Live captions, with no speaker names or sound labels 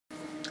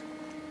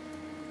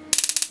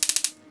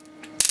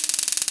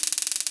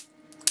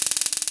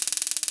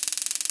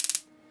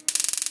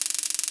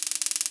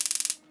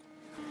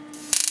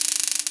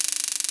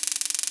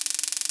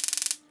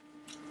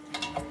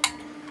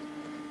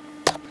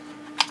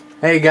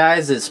Hey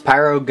guys, it's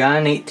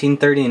Pyrogun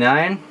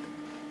 1839,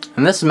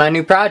 and this is my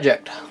new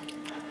project.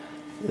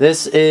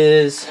 This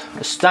is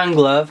a stun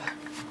glove.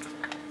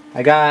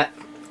 I got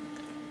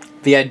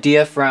the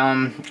idea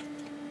from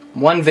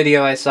one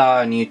video I saw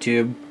on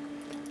YouTube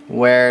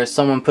where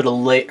someone put a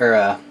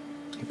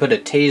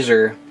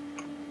taser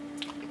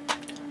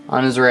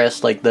on his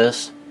wrist like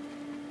this,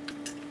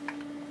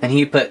 and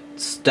he put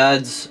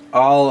studs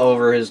all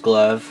over his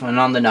glove and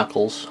on the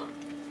knuckles.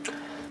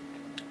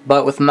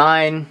 But with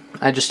mine,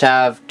 I just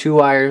have 2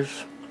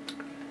 wires.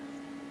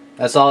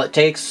 That's all it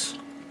takes.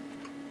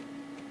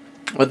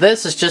 With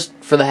this, it's just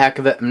for the heck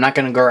of it. I'm not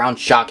going to go around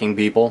shocking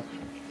people.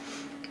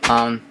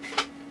 But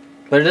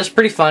it is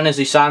pretty fun, as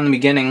you saw in the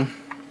beginning.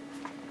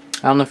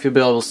 I don't know if you'll be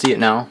able to see it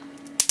now.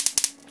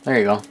 There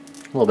you go.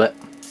 A little bit.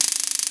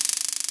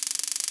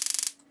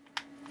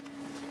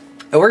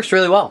 It works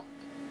really well.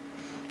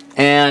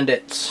 And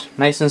it's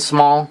nice and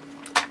small.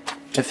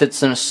 It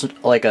fits in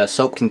like a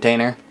soap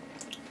container.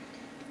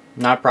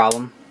 Not a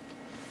problem.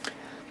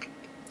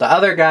 The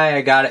other guy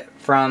I got it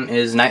from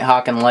is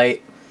Nighthawk and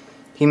Light.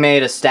 He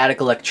made a static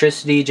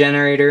electricity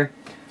generator,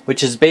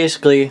 which is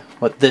basically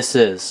what this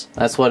is.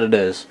 That's what it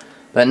is.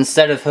 But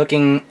instead of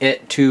hooking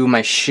it to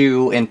my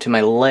shoe and to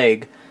my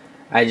leg,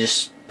 I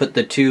just put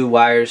the 2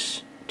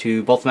 wires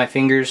to both my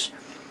fingers.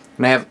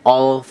 And I have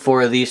all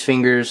 4 of these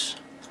fingers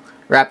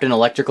wrapped in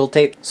electrical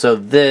tape, so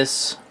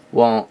this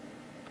won't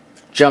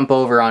jump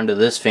over onto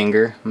this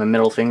finger, my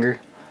middle finger.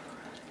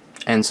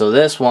 And so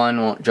this one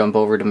won't jump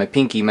over to my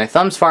pinky. My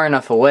thumb's far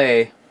enough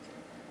away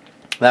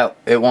that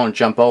it won't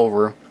jump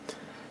over,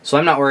 so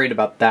I'm not worried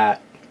about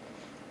that.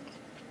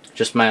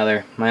 Just my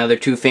other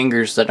 2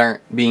 fingers that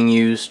aren't being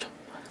used.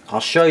 I'll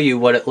show you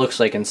what it looks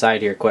like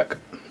inside here quick.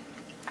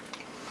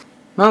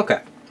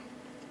 Okay.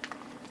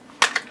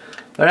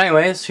 But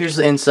anyways, here's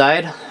the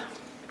inside.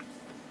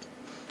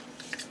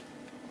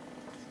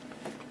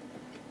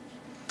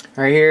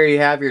 Right here you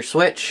have your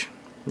switch.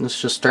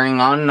 It's just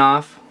turning on and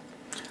off.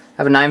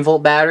 I have a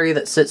 9-volt battery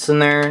that sits in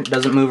there. It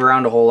doesn't move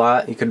around a whole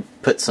lot. You could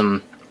put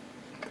something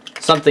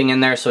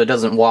in there so it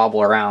doesn't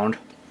wobble around.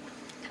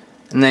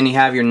 And then you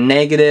have your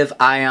negative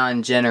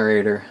ion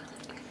generator.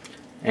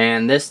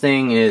 And this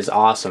thing is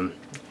awesome.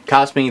 It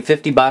cost me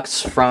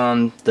 $50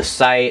 from the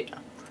site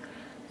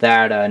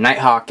that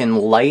Nighthawk and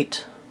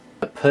Light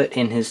put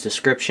in his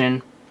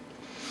description.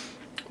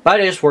 But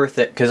it's worth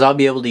it because I'll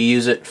be able to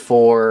use it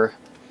for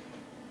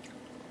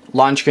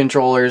launch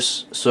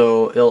controllers,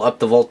 so it'll up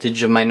the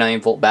voltage of my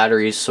 9-volt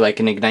batteries so I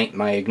can ignite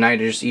my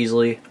igniters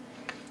easily.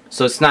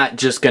 So it's not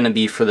just going to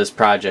be for this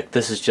project.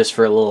 This is just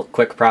for a little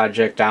quick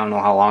project. I don't know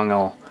how long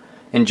I'll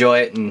enjoy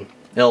it and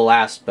it'll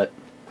last, but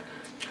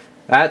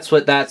that's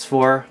what that's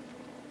for.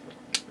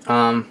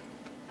 And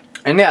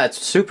yeah, it's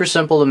super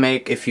simple to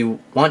make. If you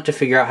want to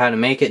figure out how to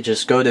make it,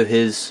 just go to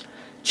his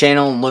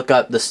channel and look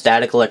up the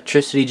static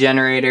electricity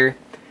generator.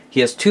 He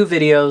has 2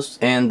 videos,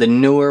 and the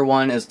newer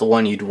one is the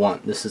one you'd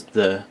want. This is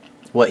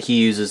what he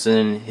uses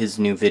in his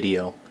new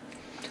video.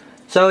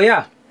 So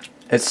yeah,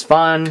 it's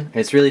fun,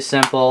 it's really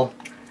simple,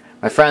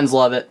 my friends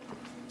love it.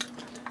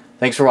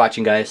 Thanks for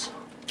watching, guys.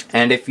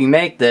 And if you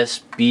make this,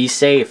 be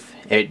safe.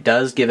 It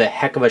does give a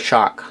heck of a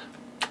shock.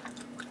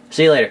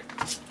 See you later.